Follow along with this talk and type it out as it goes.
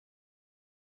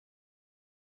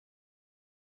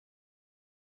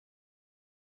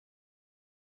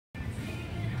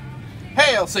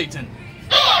Hail Satan!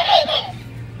 I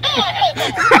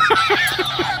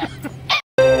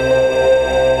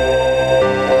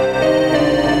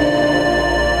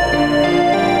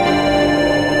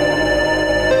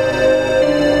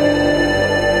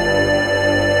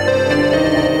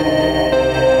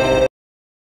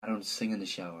don't sing in the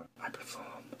shower, I perform.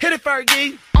 Hit it,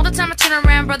 Fergie! All the time I turn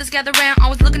around, brothers gather around,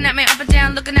 always looking at me up and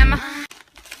down, looking at my...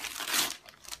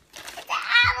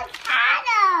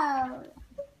 Avocado!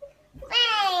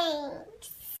 Thanks!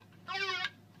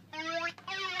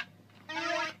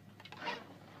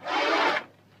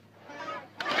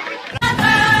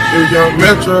 If young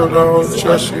Metro don't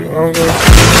trust you, I'm gonna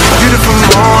beautiful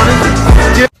morning.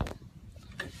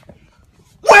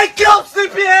 Wake up,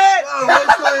 sleepyhead!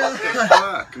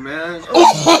 Fuck, man.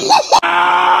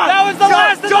 That was the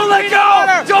last. Don't let go!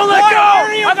 Don't let go!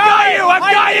 I've got you! I've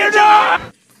got you!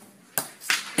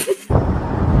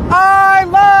 I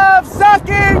love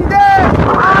sucking dick!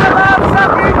 I love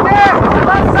sucking dick! I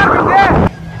love sucking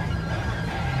dick!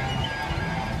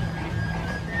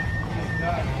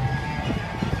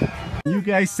 You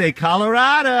guys say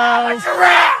Colorado.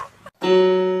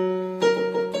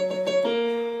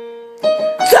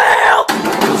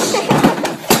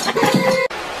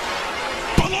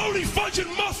 Bologna, fudge, and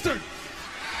mustard!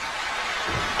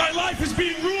 My life is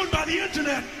being ruined by the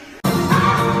internet!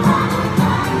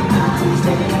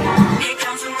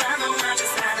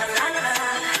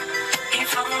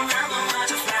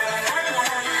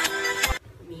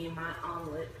 Me and my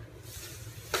omelet.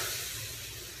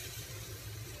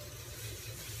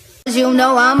 You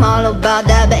know I'm all about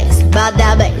that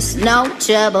bass, no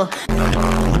trouble.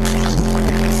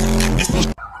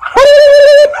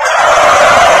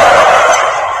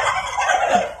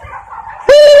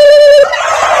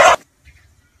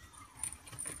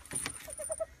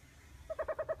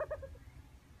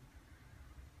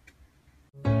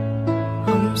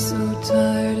 I'm so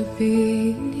tired of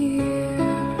being here.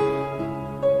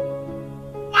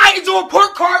 Why is there a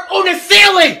pork cart on the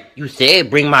ceiling? You said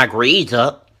bring my grades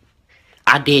up.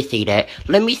 I did see that.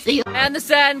 Let me see. And the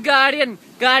Sand Guardian,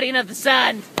 Guardian of the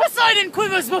Sand. Poseidon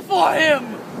quivers before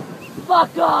him!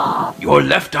 Fuck off! Your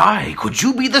left eye, could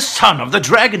you be the son of the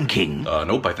Dragon King?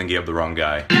 Nope, I think you have the wrong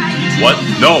guy. What?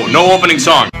 No, no opening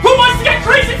song. Who wants to get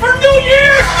crazy for New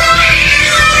Year's?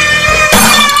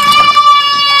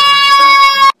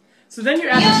 So then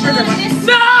you're at the trigger button.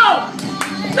 No!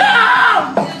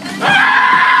 No!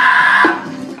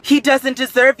 Ah! He doesn't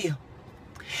deserve you.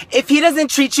 If he doesn't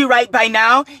treat you right by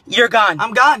now, you're gone.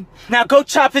 I'm gone. Now go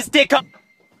chop his dick up.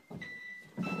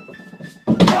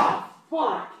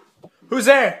 Fuck! Who's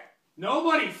there?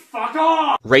 Nobody, fuck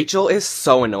off! Rachel is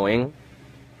so annoying.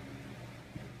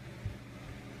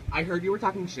 I heard you were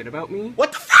talking shit about me.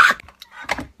 What the fuck?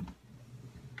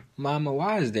 Mama,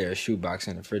 why is there a shoebox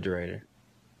in the refrigerator?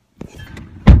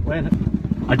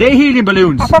 Are they helium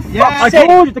balloons? Oh, I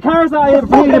told you the cars are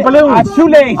helium balloons. It's too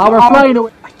late. I was flying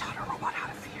away. I taught a robot how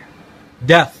to fear.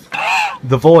 Death.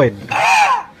 The void.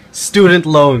 Student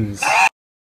loans.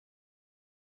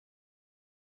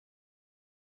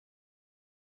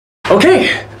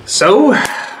 Okay, so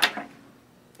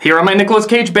here are my Nicolas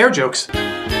Cage bear jokes.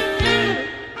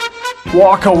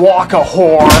 Waka waka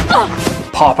whore.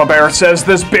 Papa Bear says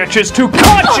this bitch is too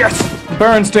conscious.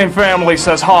 Bernstein family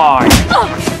says hi.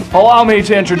 Allow me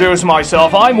to introduce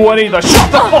myself. I'm Winnie the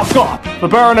Shut the fuck up. The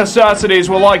bare necessities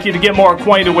would like you to get more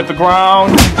acquainted with the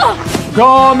ground.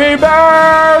 Gummy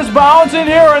bears bouncing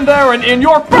here and there and in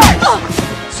your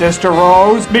face. Sister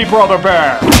Rose, meet Brother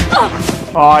Bear.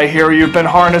 I hear you've been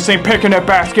harnessing picnic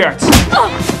baskets.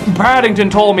 Paddington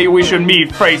told me we should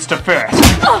meet face to face.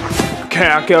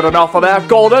 Can't get enough of that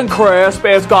golden crisp.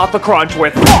 It's got the crunch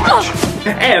with punch.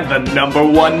 And the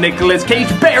 #1 Nicolas Cage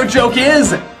bear joke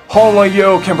is, only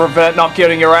you can prevent not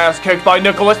getting your ass kicked by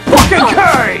Nicolas fucking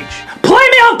Cage. Play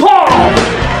me on Paul.